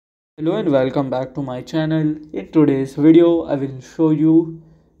Hello and welcome back to my channel. In today's video, I will show you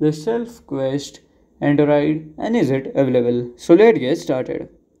the SelfQuest Android and is it available. So let's get started.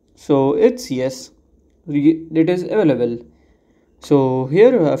 So it's yes, it is available. So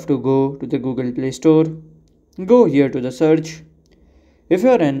here you have to go to the Google Play Store. Go here to the search. If you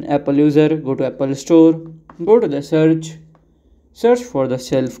are an Apple user, go to Apple Store. Go to the search for the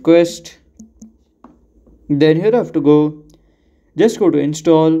SelfQuest. Then here you have to go. Just go to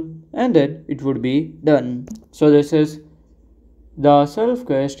install and then it would be done. So this is the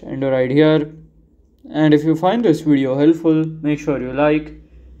SelfQuest Android here. And if you find this video helpful, make sure you like,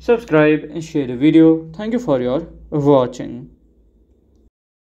 subscribe and share the video. Thank you for your watching.